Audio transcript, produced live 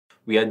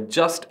we are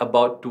just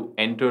about to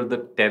enter the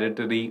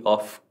territory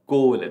of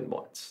covalent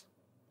bonds.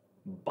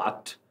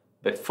 But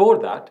before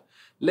that,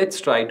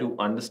 let's try to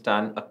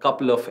understand a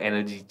couple of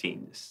energy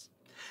changes.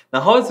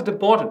 Now, how is it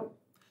important?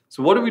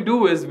 So what we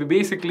do is we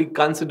basically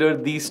consider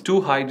these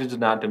two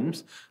hydrogen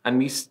atoms and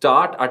we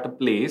start at a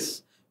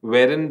place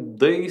wherein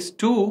these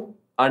two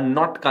are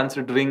not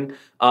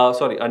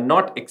are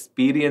not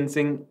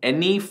experiencing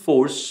any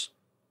force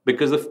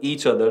because of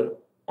each other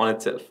on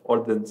itself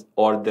or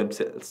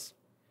themselves.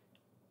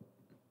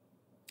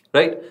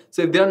 Right?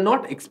 So if they are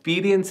not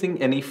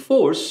experiencing any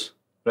force,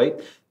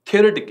 right,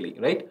 theoretically,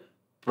 right,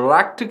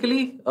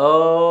 practically,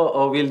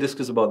 we'll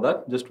discuss about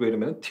that. Just wait a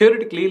minute.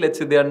 Theoretically, let's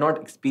say they are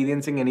not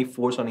experiencing any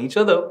force on each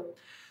other.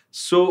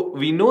 So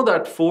we know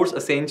that force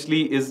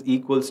essentially is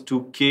equals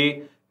to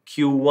K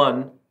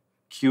Q1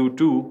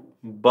 Q2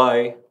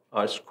 by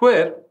R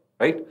square,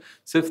 right?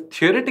 So if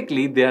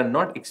theoretically they are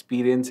not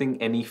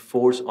experiencing any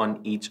force on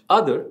each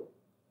other,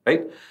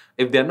 right?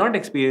 If they are not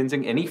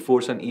experiencing any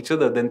force on each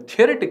other, then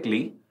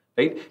theoretically,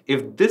 right,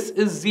 if this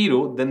is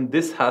 0, then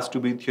this has to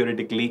be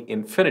theoretically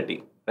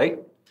infinity, right?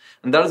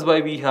 And that is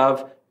why we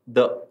have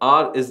the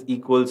R is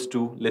equals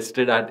to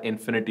listed at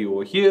infinity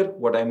over here.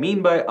 What I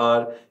mean by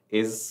R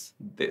is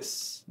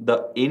this,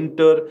 the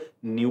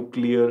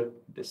internuclear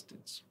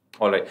distance.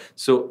 All right,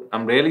 so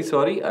I'm really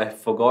sorry, I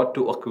forgot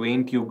to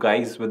acquaint you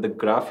guys with the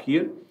graph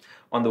here.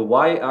 On the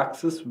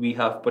y-axis, we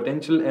have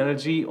potential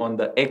energy. On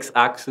the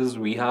x-axis,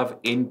 we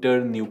have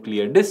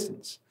internuclear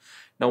distance.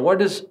 Now, what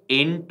does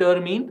inter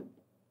mean?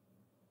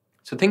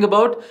 So think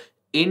about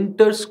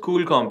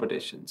inter-school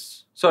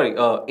competitions. Sorry,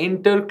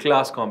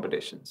 inter-class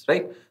competitions,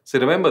 right? So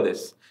remember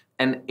this,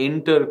 an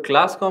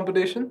inter-class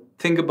competition.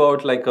 Think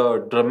about like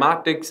a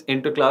dramatics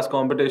inter-class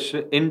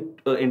competition,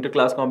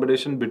 inter-class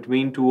competition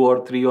between 2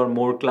 or 3 or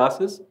more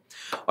classes.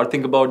 Or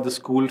think about the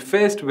school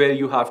fest where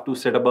you have to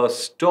set up a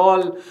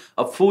stall,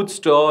 a food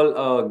stall,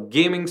 a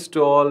gaming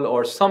stall,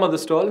 or some other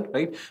stall,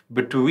 right?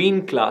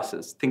 Between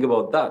classes. Think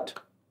about that.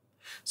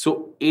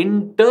 So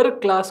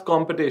inter-class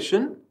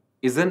competition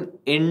is an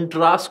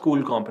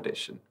intra-school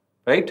competition,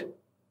 right?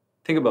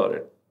 Think about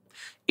it.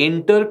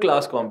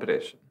 Inter-class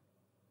competition,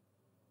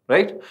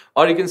 right?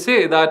 Or you can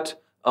say that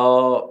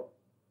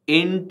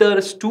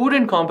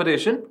inter-student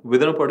competition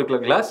within a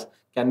particular class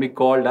can be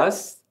called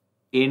as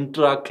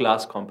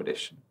intra-class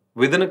competition.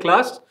 Within a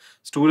class,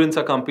 students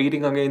are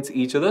competing against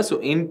each other. So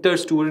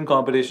inter-student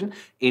competition,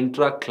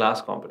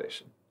 intra-class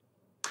competition.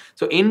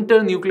 So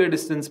internuclear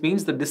distance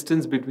means the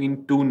distance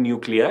between two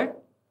nuclei.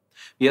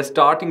 We are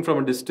starting from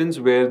a distance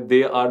where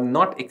they are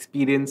not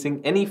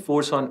experiencing any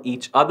force on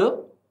each other,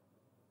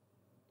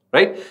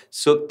 right?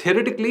 So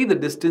theoretically, the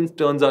distance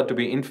turns out to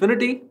be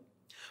infinity.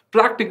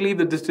 Practically,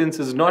 the distance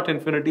is not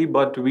infinity,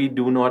 but we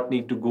do not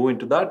need to go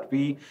into that.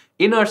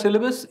 In our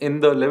syllabus, in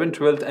the 11th,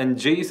 12th and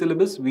JEE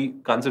syllabus, we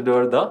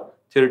consider the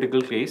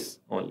theoretical case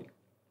only.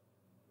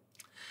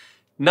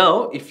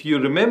 Now, if you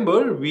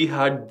remember, we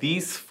had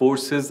these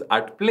forces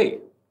at play,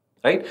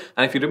 right?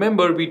 And if you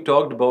remember, we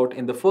talked about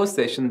in the first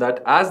session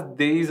that as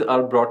these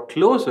are brought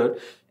closer,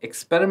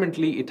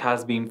 experimentally it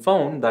has been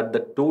found that the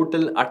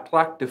total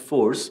attractive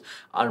force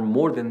are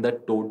more than the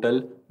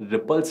total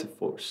repulsive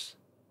force.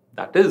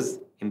 That is,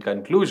 in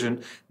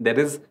conclusion, there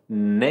is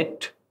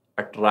net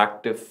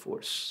attractive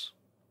force,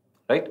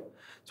 right?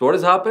 So what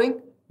is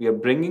happening? We are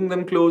bringing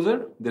them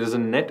closer. There is a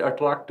net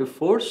attractive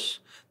force.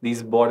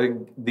 These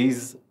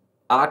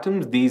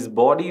atoms, these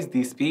bodies,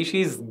 these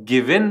species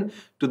give in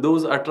to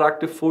those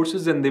attractive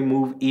forces and they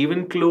move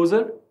even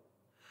closer.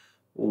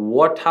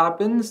 What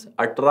happens?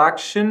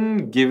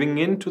 Attraction giving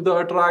in to the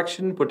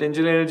attraction,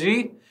 potential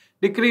energy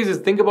decreases.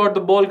 Think about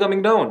the ball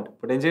coming down.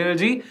 Potential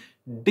energy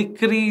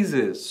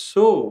decreases.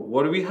 So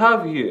what do we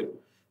have here?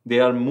 They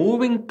are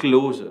moving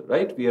closer,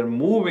 right? We are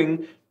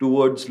moving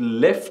towards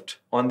left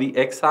on the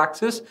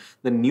x-axis.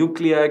 The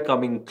nuclei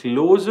coming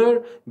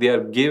closer. They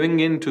are giving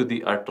in to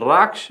the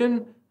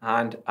attraction.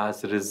 And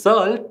as a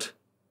result,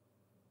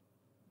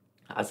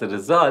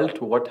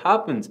 what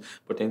happens?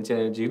 Potential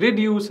energy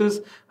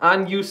reduces,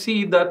 and you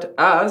see that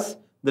as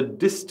the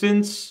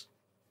distance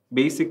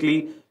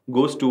basically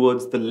goes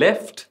towards the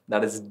left,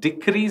 that is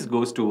decrease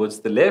goes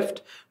towards the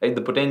left, right?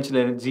 The potential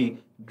energy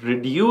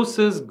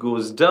reduces,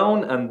 goes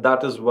down, and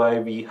that is why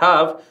we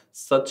have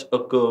such a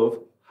curve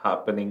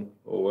happening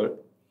over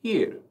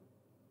here,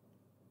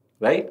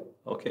 right?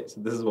 Okay,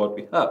 so this is what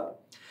we have.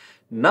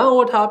 Now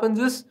what happens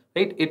is,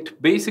 right,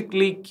 it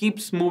basically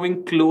keeps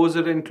moving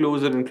closer and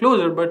closer and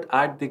closer, but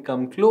as they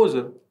come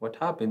closer, what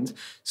happens?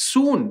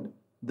 Soon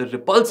the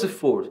repulsive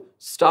force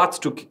starts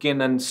to kick in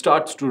and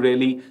starts to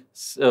really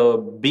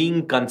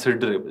being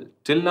considerable.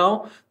 Till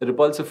now, the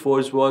repulsive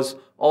force was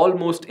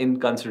almost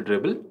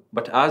inconsiderable,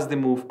 but as they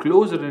move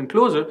closer and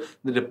closer,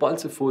 the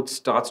repulsive force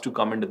starts to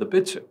come into the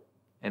picture.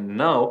 And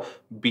now,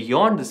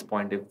 beyond this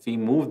point, if we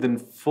move them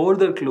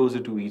further closer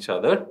to each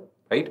other,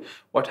 right,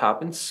 what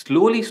happens?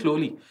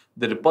 Slowly,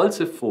 the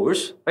repulsive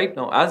force, right,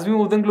 now as we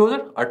move them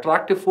closer,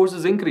 attractive force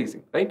is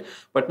increasing, right?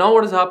 But now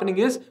what is happening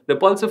is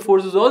repulsive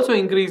force is also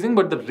increasing,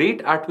 but the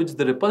rate at which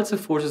the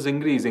repulsive force is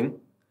increasing,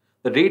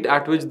 the rate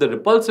at which the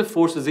repulsive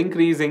force is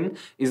increasing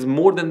is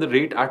more than the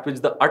rate at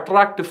which the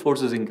attractive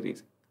force is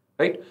increasing,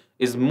 right?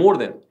 Is more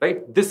than,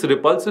 right? This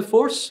repulsive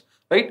force,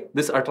 right?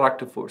 This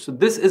attractive force. So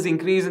this is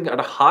increasing at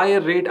a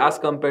higher rate as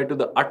compared to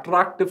the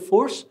attractive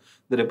force,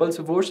 the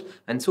repulsive force.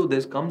 And so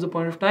there comes a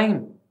point of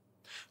time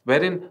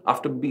wherein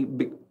after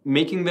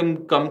making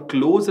them come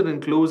closer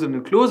and closer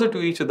and closer to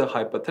each other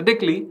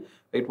hypothetically,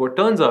 right, what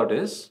turns out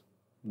is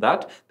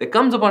that there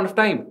comes a point of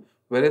time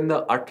wherein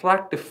the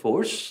attractive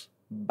force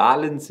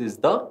balances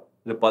the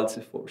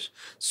repulsive force.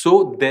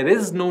 So there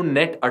is no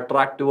net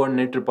attractive or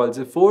net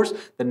repulsive force.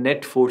 The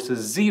net force is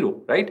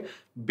zero, right?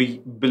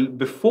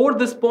 Before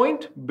this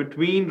point,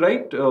 between,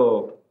 right,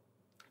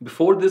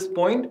 before this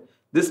point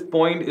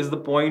is the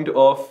point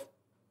of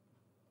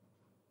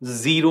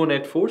zero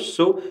net force.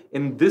 So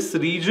in this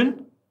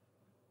region,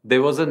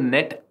 there was a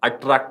net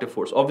attractive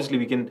force. Obviously,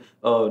 we can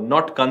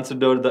not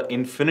consider the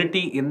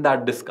infinity in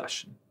that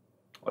discussion.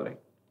 All right.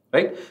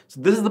 Right? So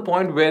this is the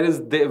point where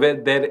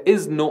there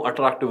is no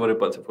attractive or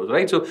repulsive force,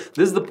 right? So this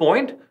is the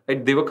point,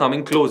 right? They were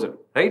coming closer,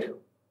 right?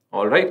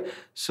 All right.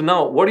 So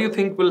now, what do you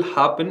think will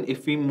happen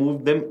if we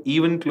move them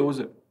even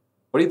closer?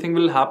 What do you think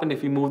will happen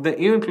if we move them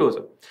even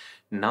closer?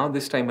 Now,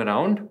 this time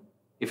around,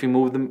 if we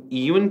move them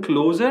even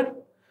closer,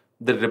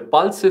 the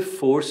repulsive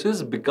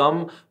forces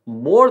become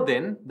more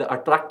than the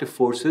attractive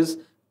forces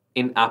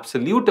in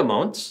absolute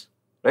amounts,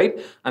 right?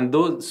 And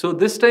so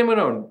this time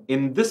around,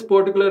 in this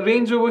particular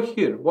range over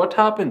here, what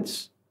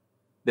happens?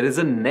 There is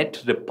a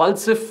net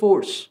repulsive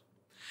force.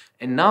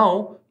 And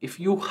now, if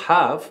you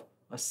have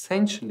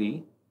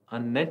essentially a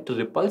net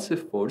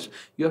repulsive force,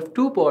 you have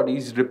two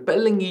bodies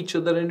repelling each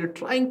other and you're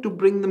trying to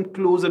bring them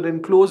closer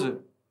and closer.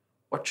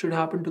 What should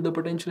happen to the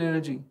potential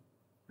energy?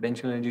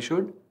 Potential energy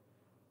should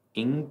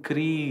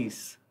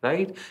increase,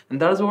 right?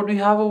 And that is what we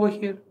have over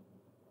here.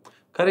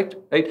 Correct,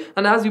 right?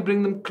 And as you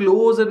bring them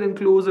closer and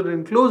closer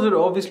and closer,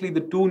 obviously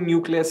the two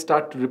nuclei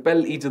start to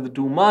repel each other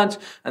too much,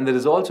 and there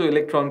is also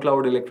electron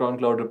cloud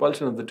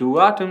repulsion of the two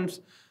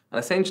atoms. And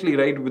essentially,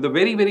 right, with a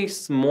very, very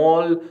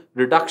small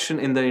reduction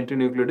in the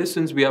internuclear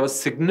distance, we have a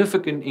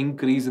significant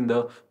increase in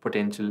the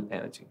potential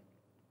energy,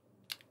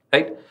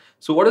 right?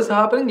 So what is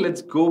happening?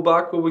 Let's go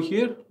back over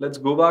here. Let's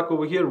go back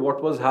over here.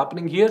 What was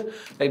happening here?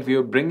 Right, we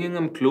are bringing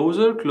them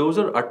closer,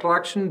 closer,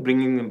 attraction,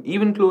 bringing them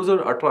even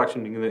closer,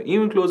 attraction, bringing them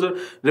even closer.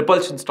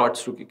 Repulsion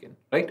starts to kick in,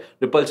 right?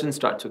 Repulsion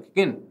starts to kick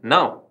in.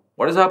 Now,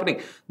 what is happening?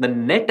 The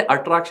net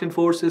attraction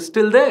force is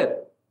still there,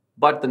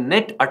 but the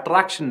net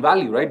attraction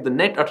value, right? The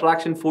net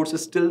attraction force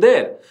is still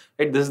there,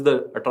 right? This is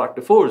the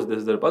attractive force, this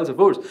is the repulsive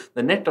force.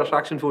 The net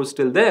attraction force is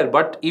still there,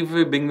 but if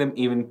we bring them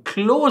even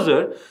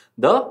closer,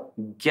 the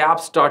gap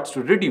starts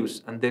to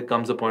reduce, and there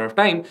comes a point of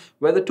time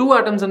where the two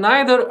atoms are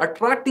neither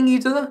attracting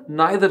each other,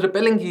 neither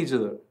repelling each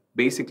other.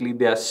 Basically,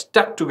 they are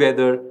stuck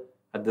together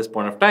at this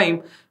point of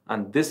time,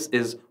 and this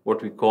is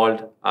what we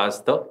called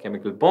as the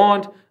chemical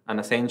bond. And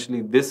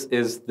essentially, this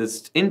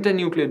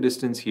internuclear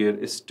distance here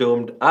is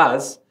termed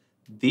as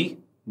the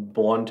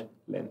bond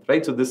length,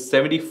 right? So this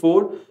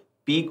 74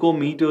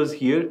 picometers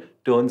here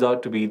turns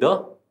out to be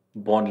the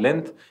bond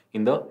length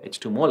in the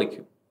H2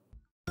 molecule.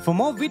 For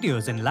more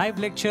videos and live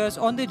lectures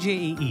on the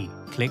JEE,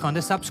 click on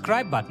the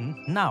subscribe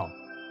button now.